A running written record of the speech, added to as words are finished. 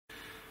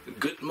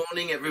Good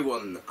morning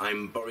everyone,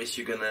 I'm Boris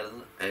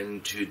Huguenel,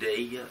 and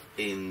today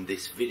in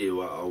this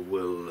video I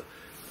will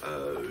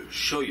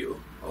show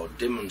you or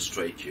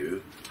demonstrate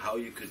you how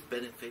you could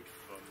benefit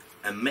from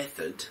a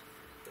method,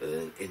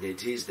 and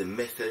it is the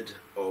method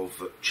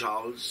of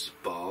Charles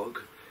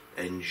Bargue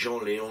and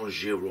Jean-Léon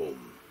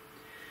Gérôme.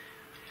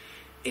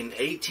 In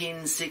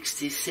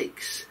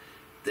 1866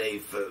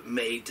 they've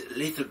made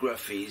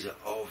lithographies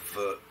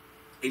of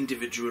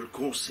individual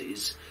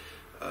courses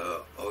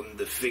on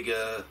the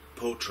figure,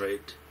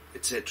 portrait,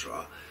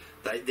 etc.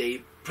 that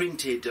they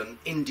printed on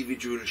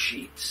individual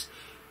sheets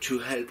to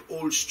help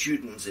all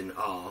students in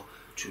art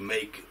to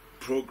make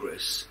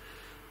progress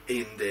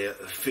in their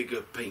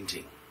figure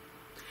painting.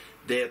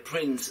 Their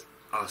prints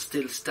are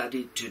still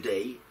studied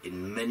today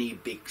in many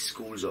big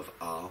schools of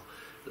art,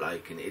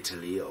 like in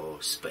Italy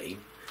or Spain,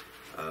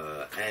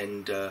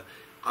 and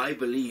I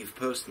believe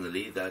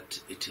personally that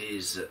it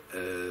is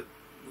a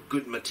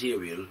good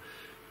material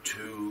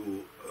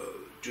to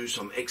do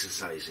some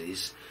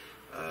exercises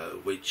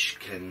which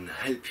can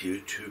help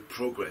you to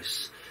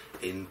progress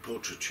in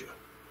portraiture.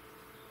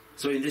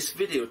 So in this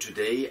video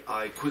today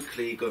I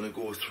quickly gonna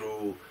go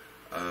through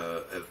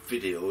a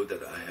video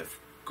that I have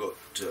got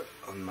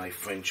on my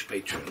French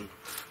Patreon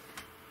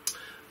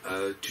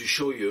to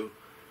show you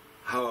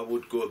how I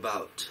would go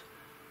about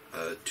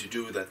to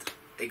do that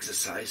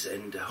exercise,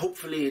 and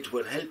hopefully it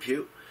will help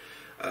you.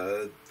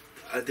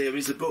 There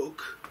is a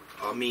book,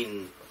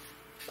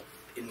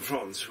 in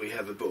France we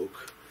have a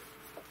book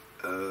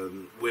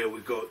where we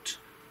got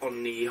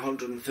only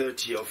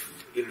 130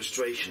 of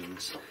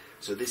illustrations,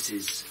 so this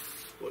is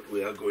what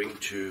we are going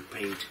to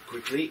paint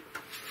quickly.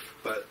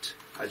 But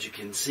as you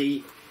can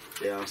see,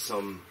 there are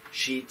some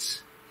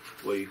sheets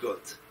where you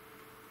got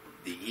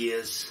the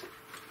ears,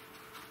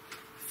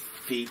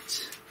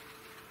 feet,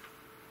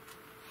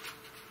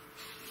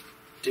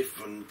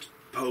 different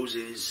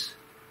poses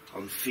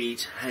on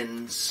feet,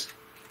 hands,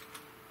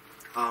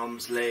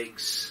 arms,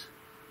 legs,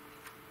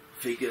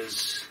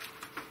 figures,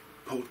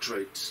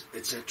 portraits,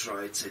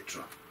 etc.,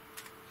 etc.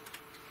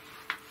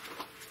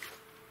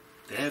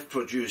 They have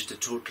produced a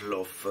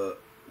total of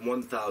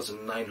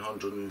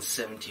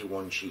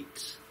 1,971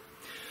 sheets.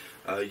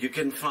 You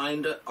can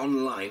find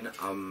online,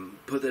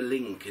 put a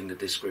link in the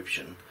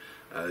description,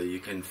 you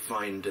can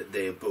find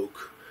their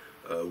book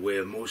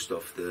where most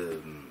of the,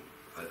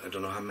 I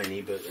don't know how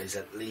many, but there's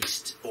at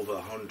least over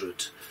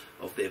 100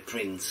 of their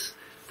prints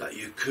that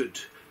you could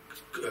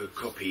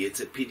copy. It's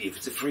a PDF,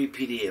 it's a free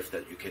PDF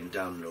that you can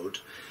download,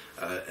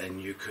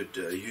 and you could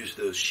use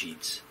those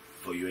sheets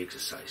for your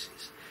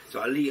exercises. So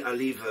I'll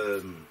leave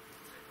a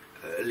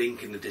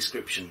link in the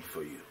description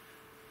for you.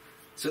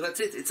 So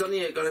that's it. It's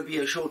only going to be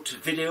a short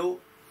video.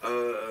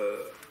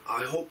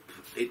 I hope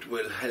it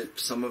will help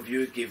some of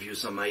you, give you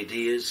some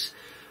ideas,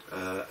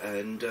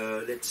 and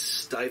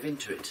let's dive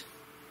into it.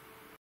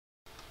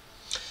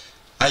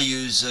 I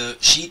use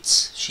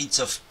sheets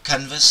of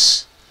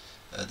canvas.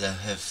 They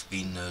have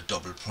been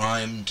double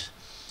primed,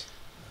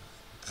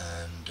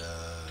 and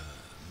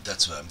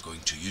that's what I'm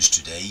going to use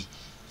today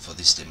for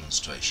this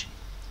demonstration.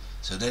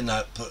 So then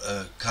I put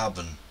a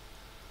carbon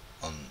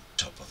on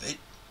top of it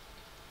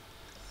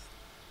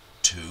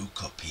to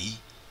copy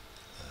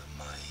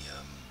my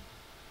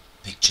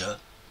picture.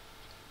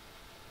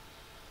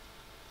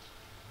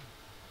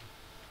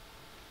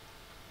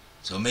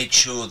 So make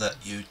sure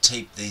that you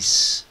tape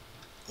this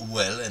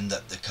well and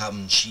that the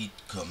carbon sheet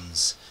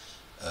comes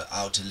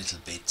out a little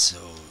bit,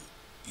 so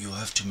you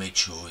have to make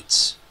sure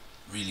it's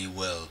really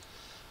well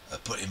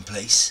put in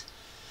place.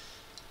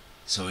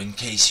 So in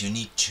case you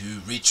need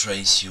to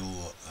retrace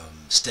your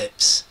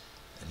steps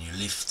and you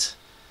lift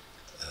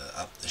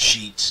up the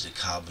sheet, the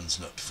carbon's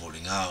not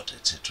falling out,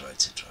 etc.,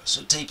 etc.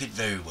 So tape it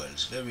very well.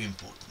 It's a very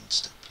important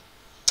step.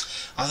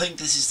 I think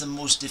this is the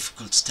most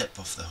difficult step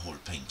of the whole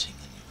painting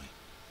anyway.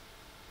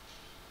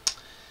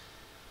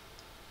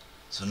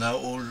 So now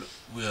all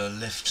we are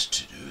left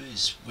to do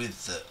is,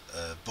 with the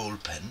ball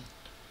pen,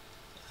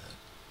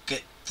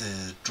 get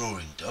the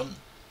drawing done.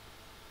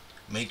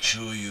 Make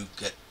sure you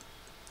get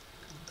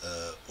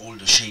all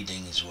the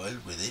shading as well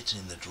with it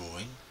in the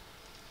drawing,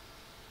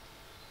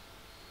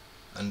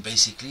 and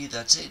basically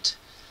that's it.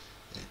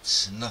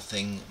 It's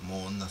nothing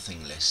more,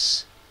 nothing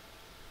less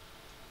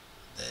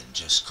than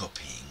just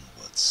copying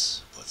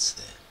what's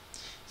there.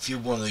 If you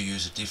want to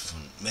use a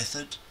different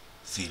method,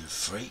 feel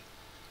free.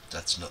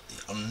 That's not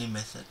the only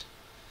method.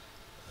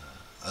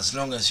 As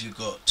long as you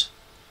got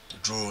the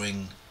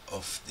drawing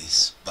of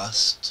this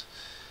bust,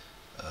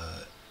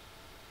 and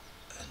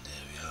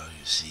there we are,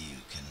 you see,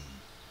 you can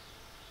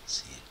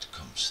see it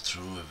comes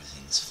through,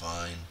 everything's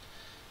fine.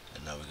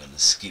 And now we're going to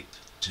skip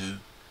to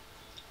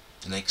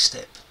the next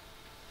step.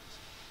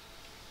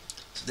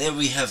 So there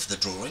we have the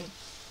drawing.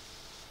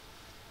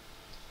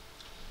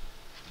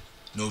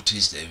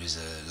 Notice there is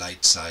a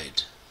light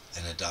side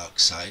and a dark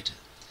side,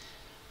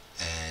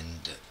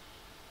 and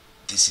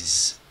this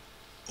is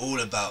all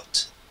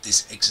about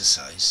this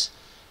exercise.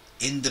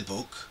 In the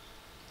book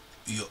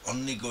you're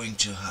only going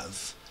to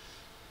have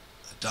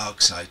a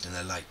dark side and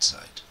a light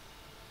side.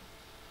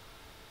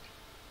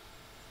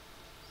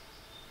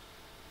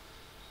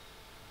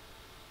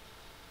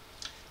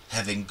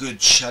 having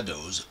good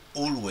shadows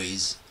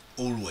always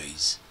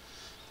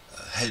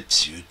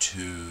helps you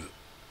to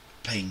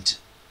paint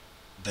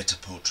better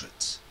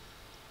portraits.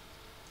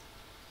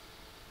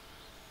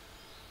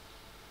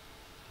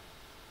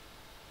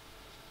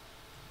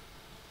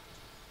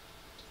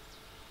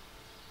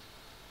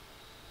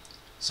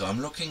 So I'm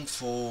looking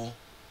for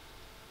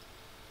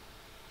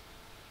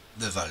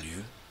the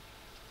value,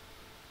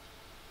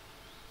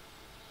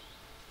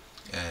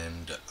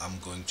 and I'm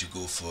going to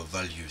go for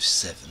value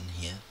 7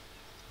 here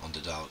on the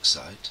dark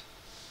side.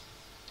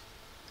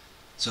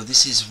 So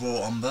this is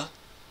raw umber,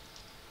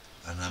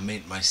 and I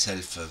made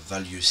myself a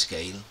value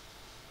scale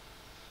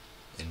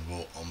in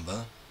raw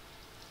umber,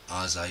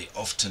 as I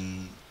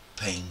often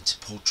paint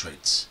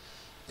portraits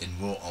in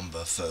raw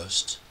umber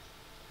first,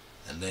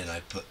 and then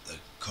I put the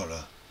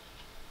color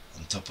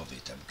on top of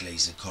it. I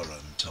glaze the color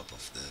on top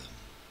of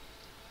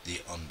the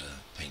under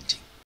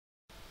painting.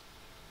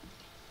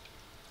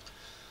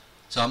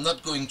 So I'm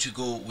not going to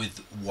go with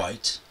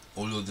white,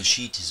 although the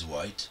sheet is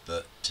white,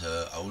 but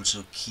I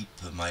also keep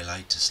my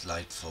lightest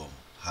light for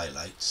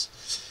highlights.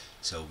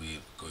 So we're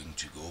going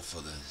to go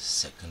for the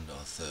second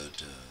or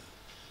third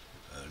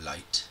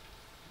light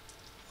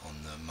on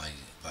my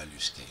value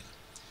scale.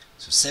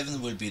 So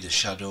 7 will be the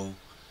shadow,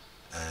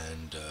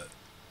 and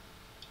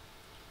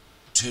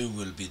 2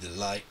 will be the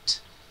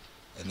light,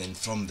 and then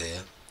from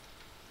there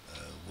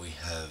we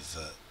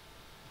have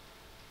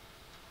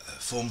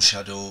foam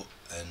shadow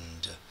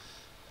and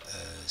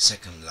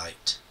second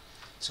light.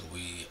 So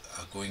we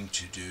are going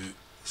to do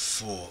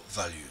 4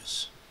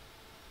 values.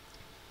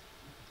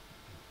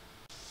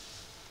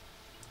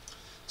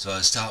 So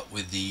I start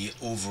with the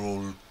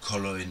overall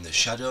color in the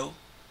shadow,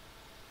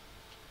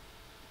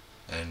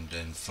 and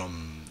then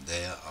from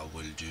there I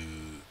will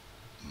do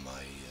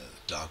my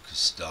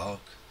darkest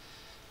dark,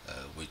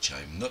 which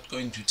I'm not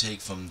going to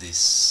take from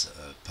this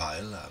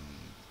pile.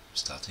 I'm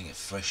starting a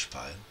fresh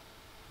pile,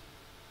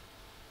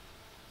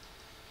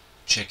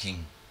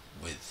 checking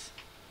with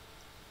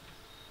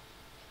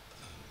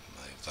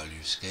my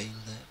value scale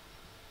there.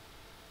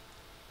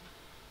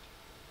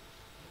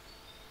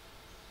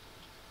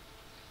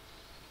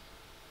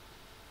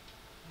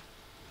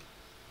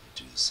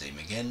 Do the same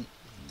again,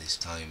 and this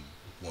time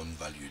 1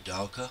 value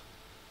darker.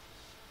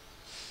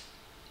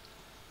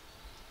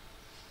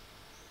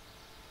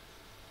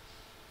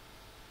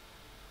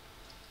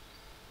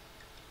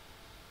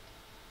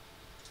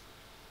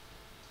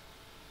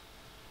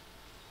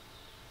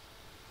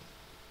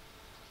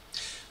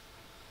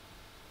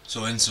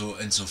 So and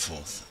so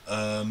forth.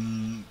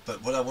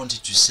 But what I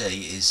wanted to say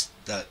is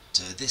that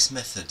this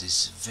method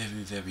is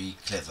very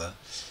clever,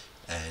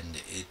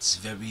 and it's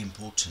very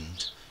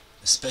important,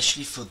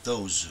 especially for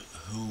those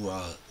who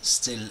are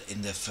still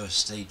in their first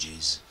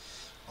stages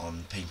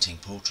on painting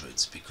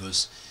portraits,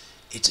 because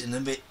it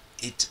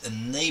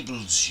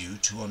enables you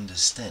to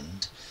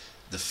understand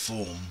the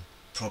form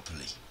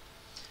properly.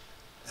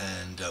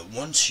 And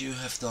once you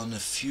have done a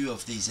few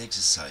of these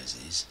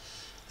exercises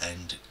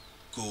and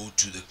go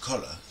to the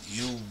color,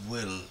 you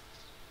will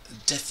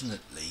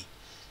definitely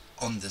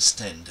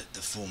understand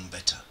the form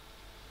better.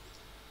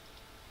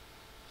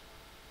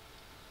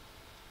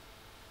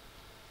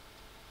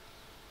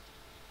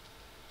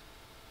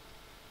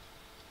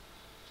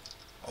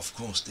 Of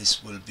course,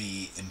 this will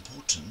be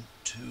important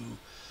to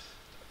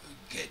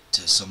get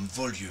some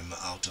volume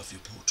out of your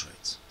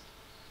portraits.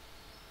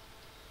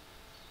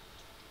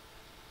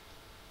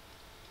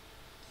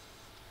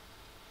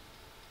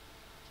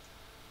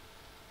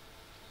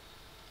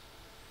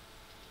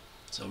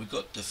 So we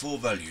got the 4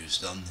 values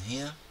done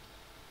here.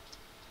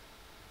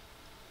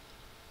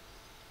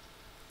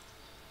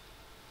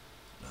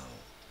 Now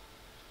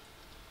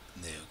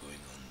they are going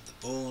on the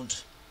board,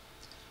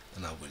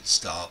 and I will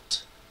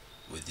start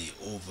with the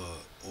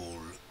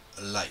overall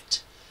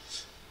light.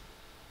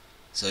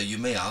 So you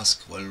may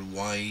ask, well,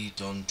 why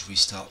don't we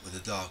start with the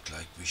dark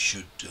like we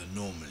should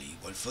normally?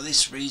 Well, for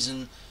this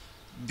reason,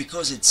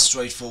 because it's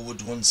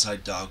straightforward, one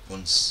side dark,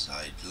 one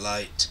side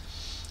light.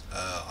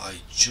 I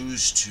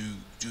choose to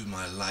do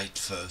my light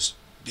first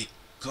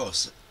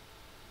because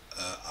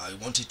I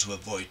wanted to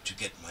avoid to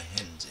get my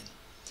hands in.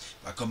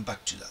 I'll come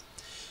back to that.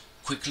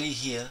 Quickly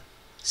here,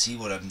 see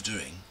what I'm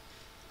doing.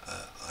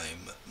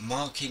 I'm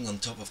marking on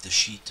top of the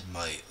sheet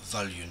my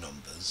value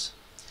numbers,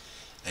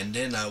 and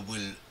then I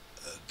will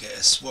get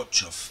a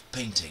swatch of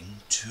painting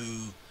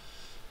to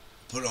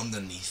put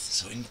underneath,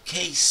 so in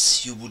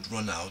case you would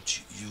run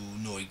out, you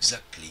know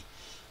exactly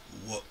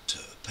what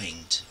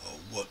paint or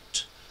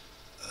what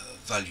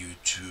value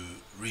to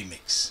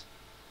remix.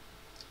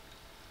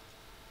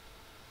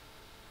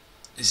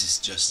 This is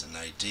just an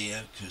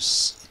idea,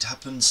 because it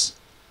happens,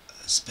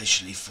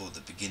 especially for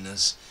the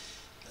beginners,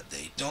 that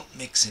they don't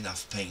mix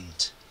enough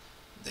paint.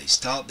 They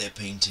start their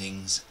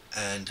paintings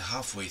and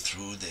halfway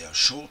through they are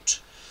short,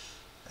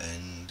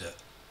 and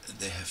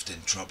they have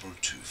then trouble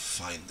to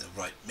find the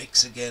right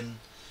mix again.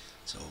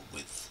 So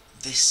with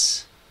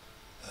this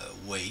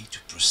way to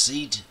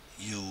proceed,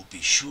 you'll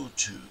be sure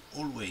to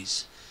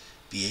always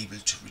be able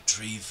to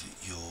retrieve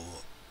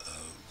your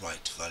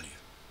right value.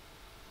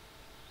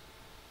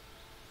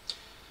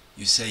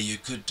 You say you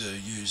could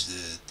use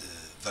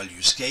the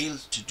value scale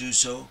to do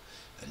so,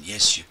 and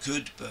yes, you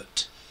could,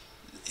 but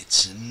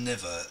it's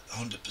never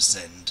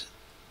 100%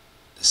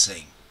 the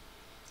same.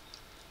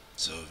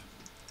 So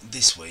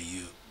this way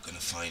you're gonna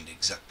find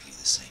exactly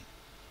the same.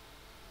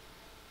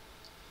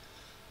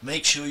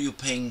 Make sure you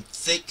paint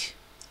thick.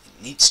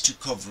 It needs to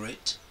cover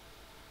it.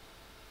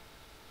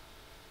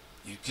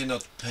 You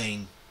cannot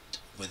paint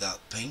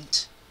without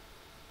paint,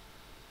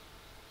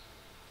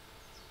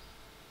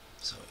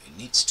 so it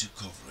needs to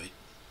cover it.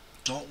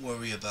 Don't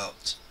worry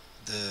about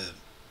the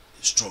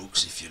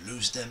strokes if you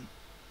lose them.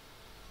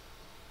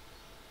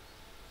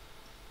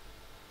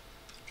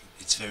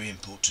 It's very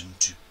important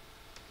to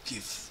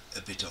give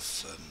a bit of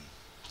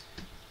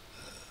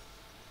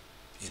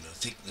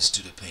thickness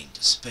to the paint,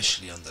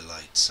 especially on the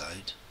light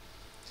side.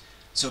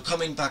 So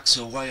coming back,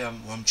 so why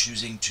I'm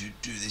choosing to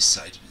do this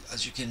side,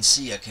 as you can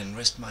see I can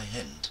rest my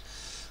hand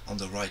on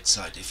the right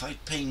side. If I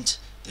paint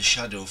the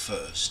shadow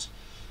first,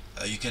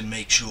 you can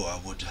make sure I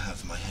would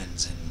have my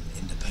hands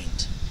in the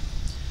paint.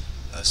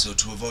 So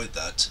to avoid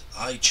that,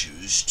 I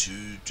choose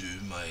to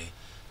do my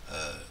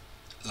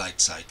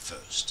light side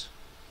first.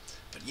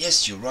 But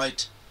yes, you're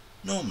right,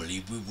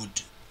 normally we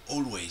would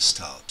always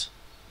start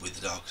with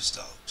the darkest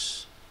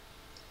darks.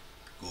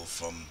 Go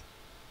from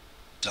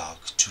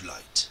dark to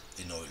light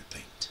in oil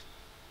paint.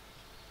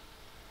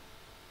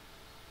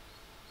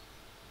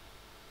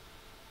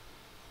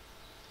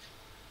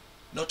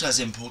 Not as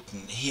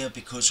important here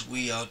because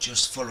we are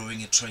just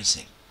following a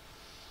tracing.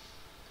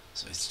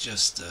 So it's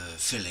just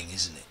filling,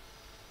 isn't it?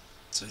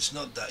 So it's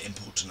not that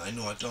important. I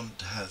know I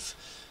don't have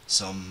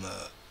some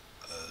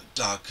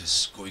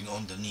darkers going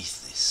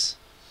underneath this.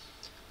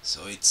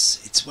 So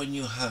it's when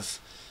you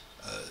have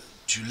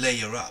to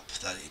layer up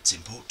that it's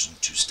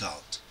important to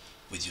start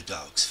with your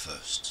darks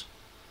first.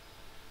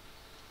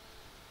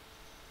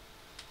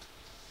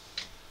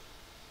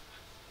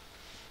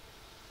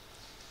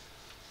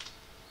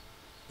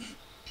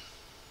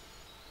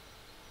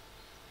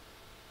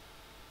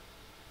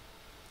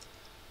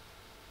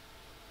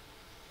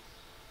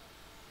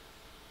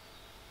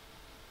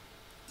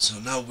 So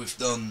now we've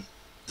done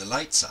the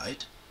light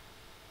side,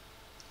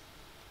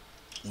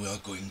 we are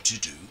going to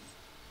do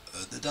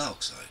the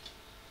dark side.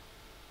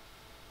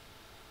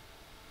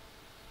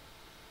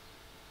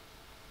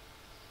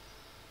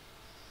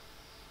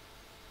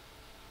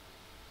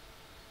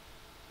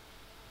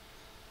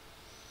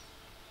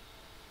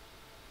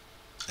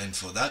 And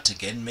for that,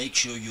 again, make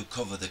sure you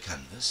cover the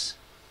canvas.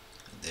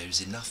 There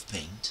is enough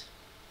paint.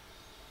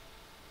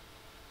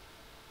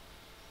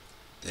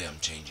 There I'm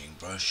changing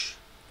brush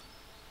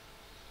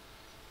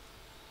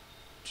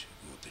to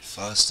go a bit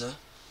faster.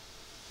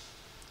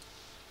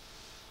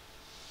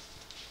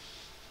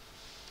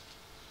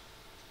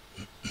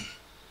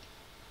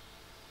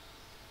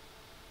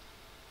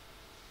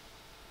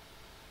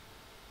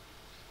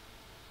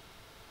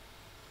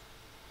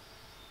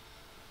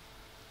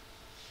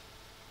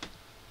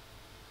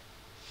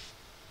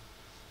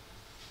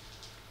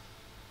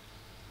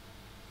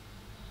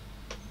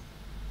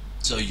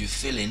 So you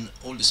fill in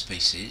all the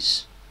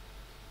spaces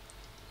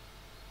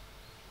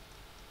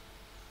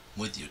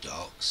with your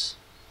darks,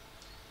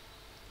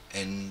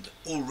 and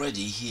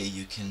already here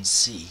you can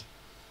see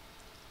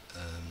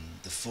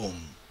the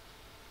form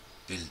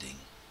building.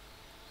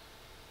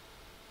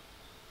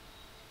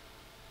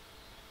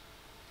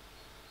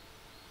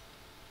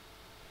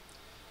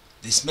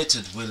 This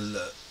method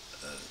will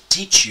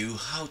teach you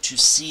how to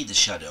see the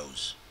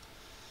shadows,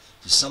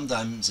 because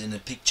sometimes in a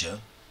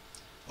picture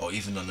or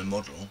even on a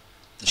model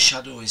the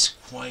shadow is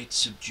quite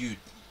subdued,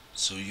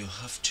 so you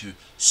have to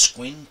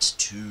squint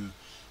to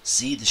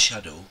see the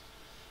shadow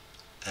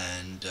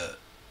and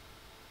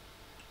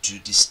to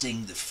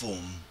distinguish the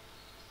form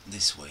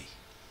this way.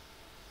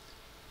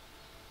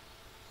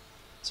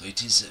 So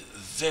it is a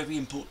very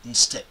important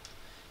step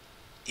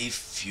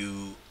if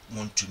you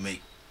want to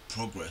make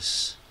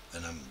progress,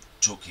 and I'm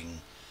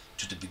talking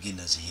to the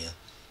beginners here,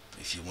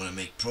 but if you want to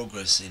make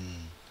progress in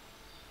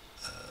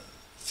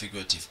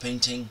figurative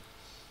painting,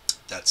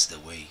 that's the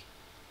way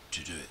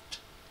to do it.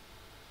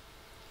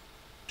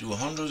 Do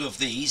 100 of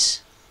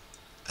these,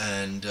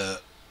 and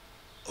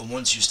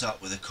once you start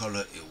with a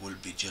color it will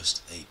be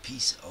just a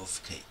piece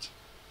of cake,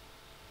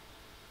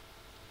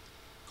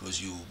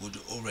 because you would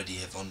already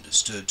have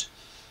understood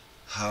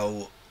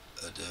how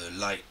the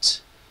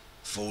light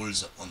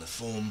falls on the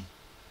form,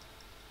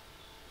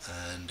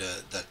 and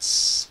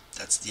that's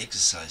the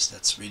exercise.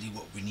 That's really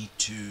what we need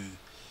to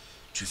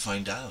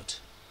find out,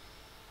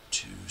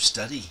 to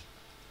study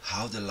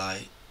how the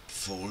light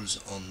falls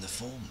on the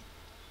form.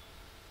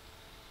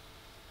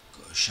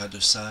 Got a shadow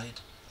side,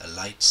 a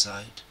light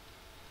side,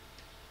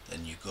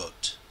 then you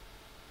got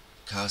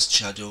cast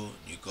shadow,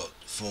 you got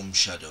form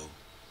shadow,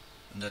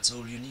 and that's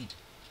all you need.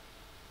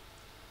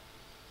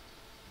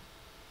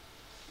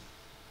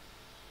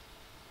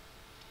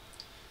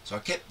 So I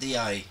kept the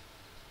eye,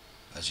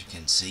 as you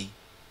can see,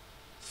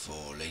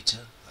 for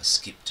later. I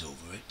skipped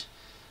over it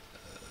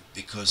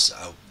because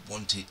I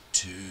wanted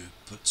to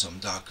put some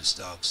darkest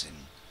darks in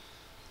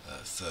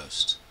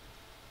first.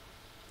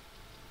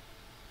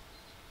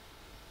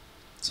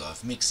 So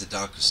I've mixed the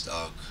darkest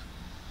dark.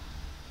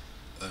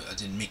 I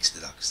didn't mix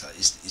the darkest dark.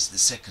 It's the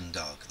second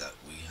dark that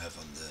we have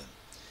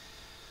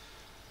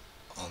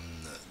on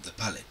the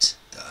palette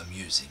that I'm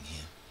using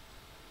here.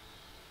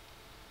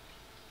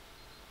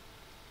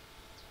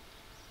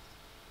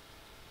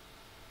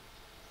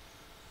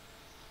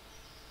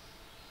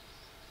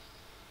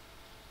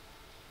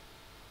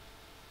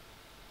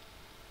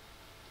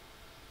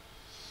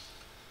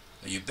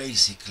 You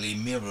basically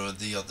mirror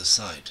the other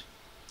side.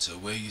 So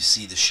where you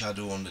see the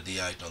shadow under the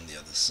eye on the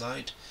other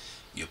side,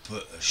 you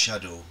put a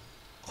shadow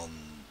on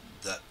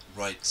that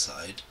right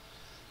side,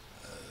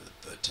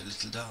 but a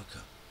little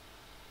darker.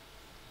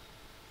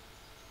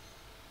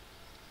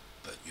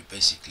 But you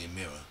basically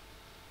mirror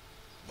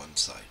one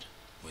side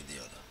with the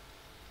other.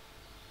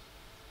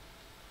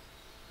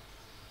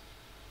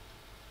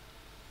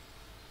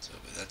 So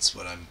but that's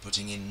what I'm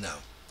putting in now,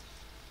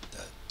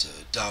 that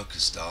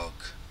darkest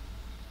dark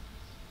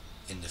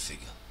in the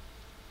figure.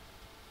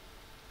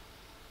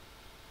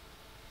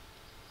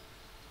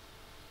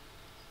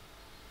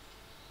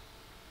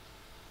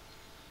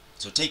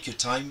 So take your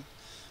time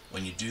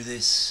when you do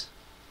this,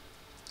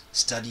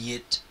 study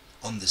it,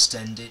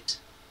 understand it.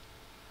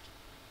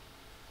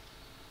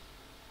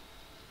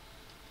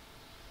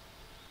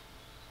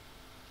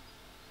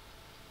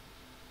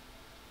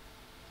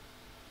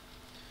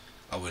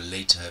 I will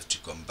later have to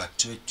come back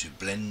to it to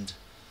blend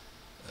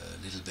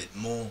a little bit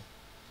more.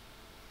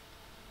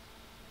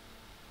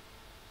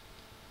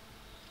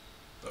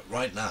 But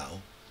right now,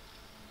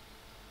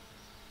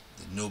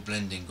 there's no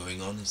blending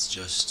going on, it's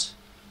just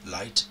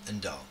light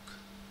and dark.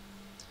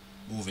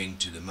 Moving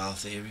to the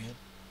mouth area,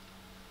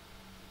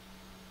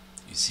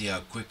 you see how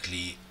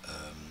quickly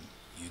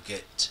you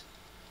get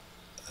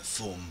a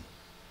form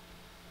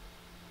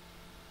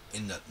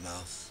in that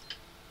mouth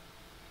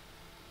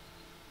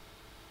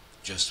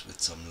just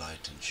with some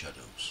light and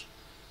shadows.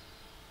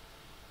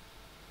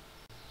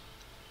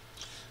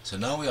 So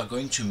now we are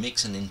going to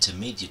mix an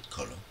intermediate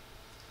color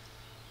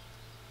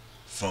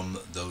from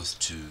those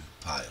two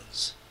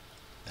piles,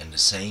 and the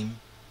same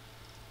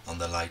on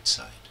the light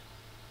side,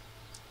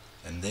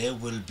 and there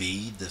will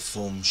be the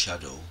form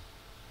shadow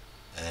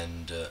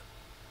and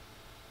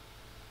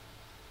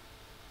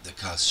the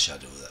cast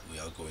shadow that we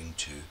are going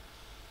to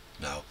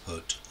now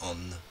put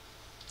on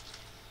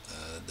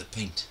the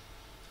paint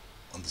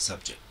on the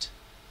subject.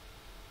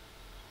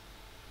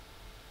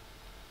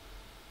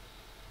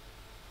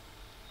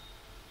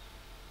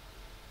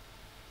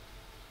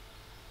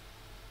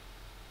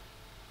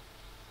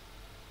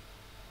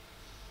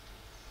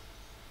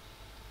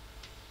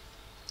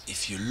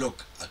 If you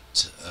look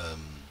at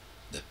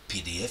the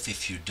PDF,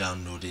 if you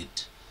download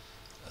it,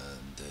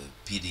 the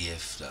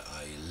PDF that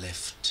I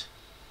left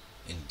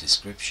in the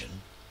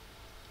description,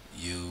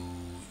 you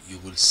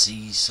will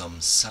see some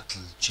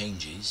subtle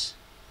changes,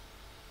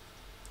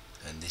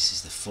 and this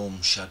is the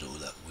form shadow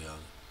that we are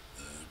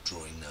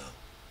drawing now.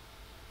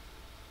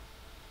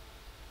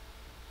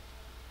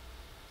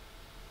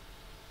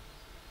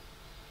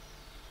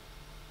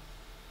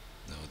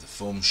 Now the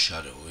form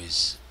shadow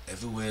is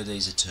everywhere there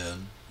is a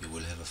turn, you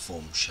will have a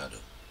form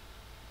shadow.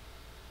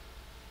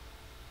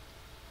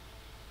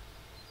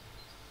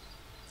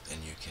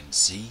 And you can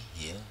see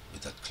here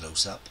with that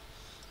close-up,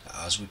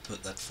 as we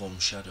put that form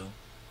shadow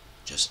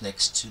just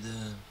next to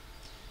the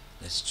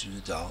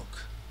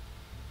dark,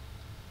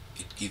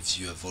 it gives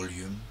you a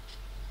volume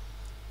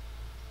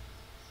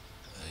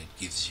and it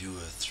gives you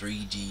a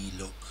 3D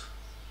look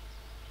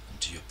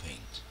into your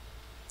paint.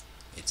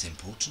 It's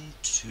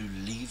important to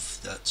leave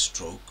that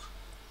stroke.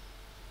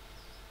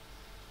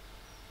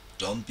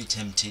 Don't be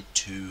tempted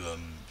to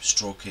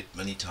stroke it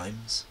many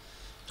times.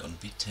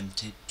 Don't be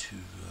tempted to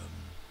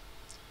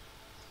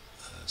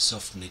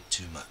soften it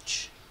too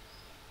much.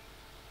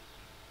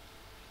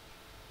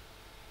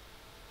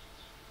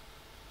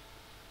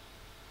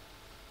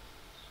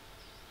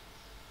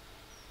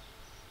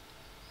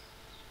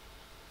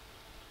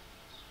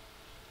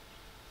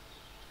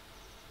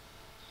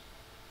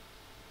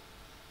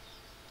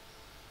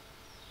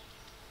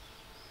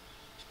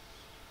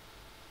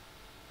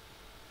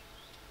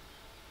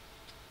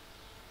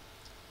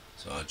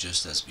 So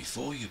just as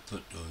before, you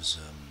put those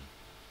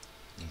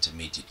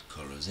intermediate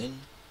colors in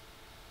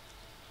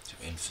to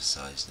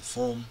emphasize the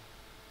form.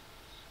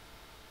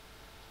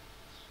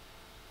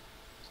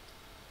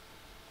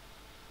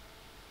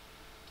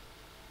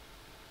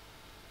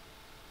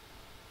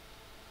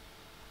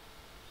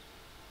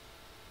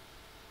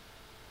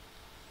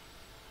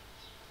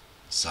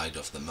 Side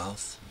of the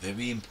mouth,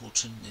 very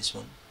important, this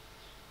one.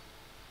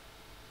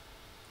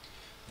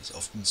 It's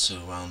often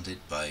surrounded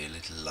by a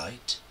little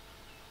light,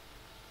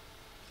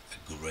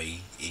 a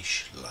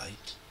grey-ish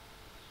light.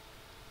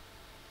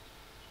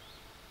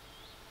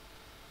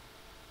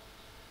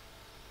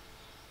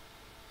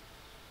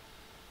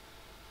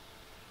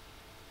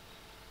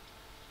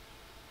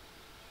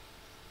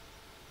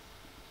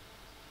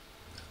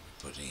 Now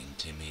we put the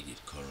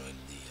intermediate colour in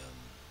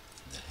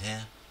the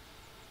hair.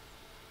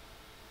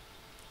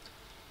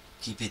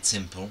 Keep it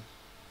simple.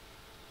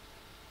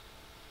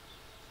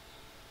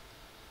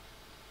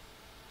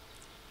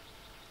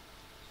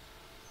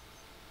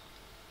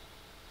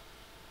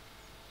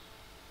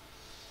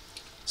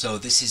 So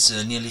this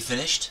is nearly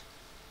finished.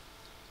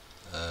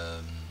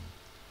 I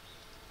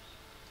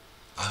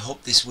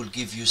hope this will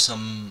give you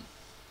some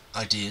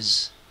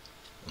ideas.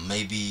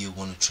 Maybe you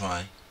want to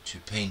try to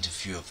paint a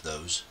few of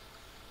those.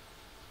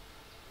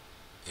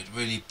 It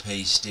really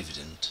pays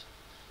dividend.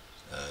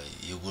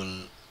 You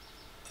will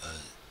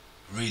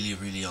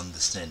really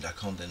understand. I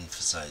can't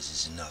emphasize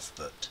this enough,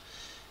 but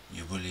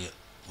you really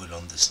will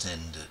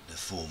understand the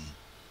form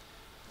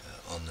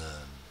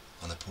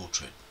on a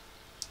portrait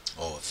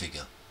or a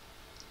figure.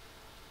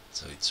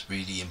 So it's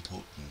really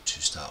important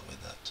to start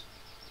with that.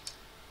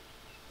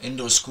 In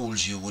those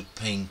schools you would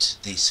paint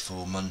this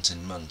for months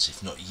and months,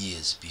 if not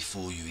years,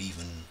 before you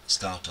even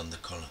start on the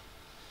colour.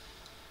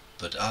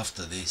 But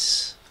after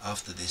this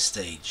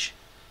stage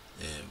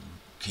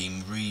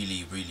came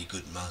really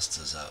good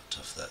masters out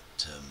of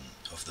that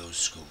of those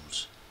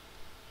schools.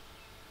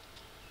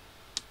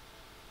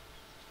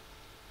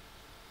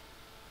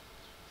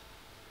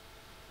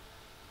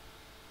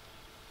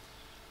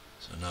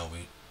 So now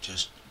we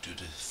just do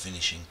the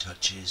finishing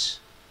touches.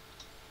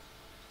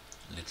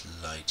 Little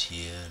light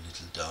here,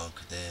 little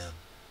dark there,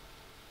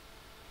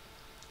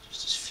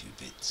 just a few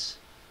bits.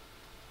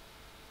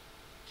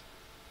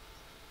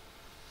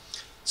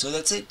 So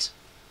that's it.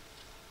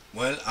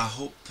 Well, I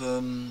hope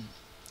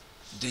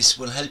this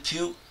will help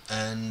you,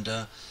 and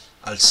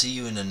I'll see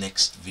you in the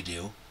next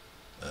video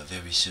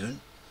very soon.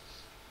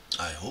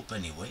 I hope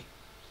anyway.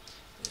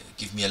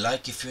 Give me a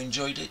like if you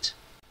enjoyed it,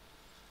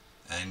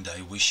 and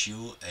I wish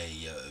you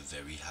a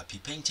very happy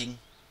painting.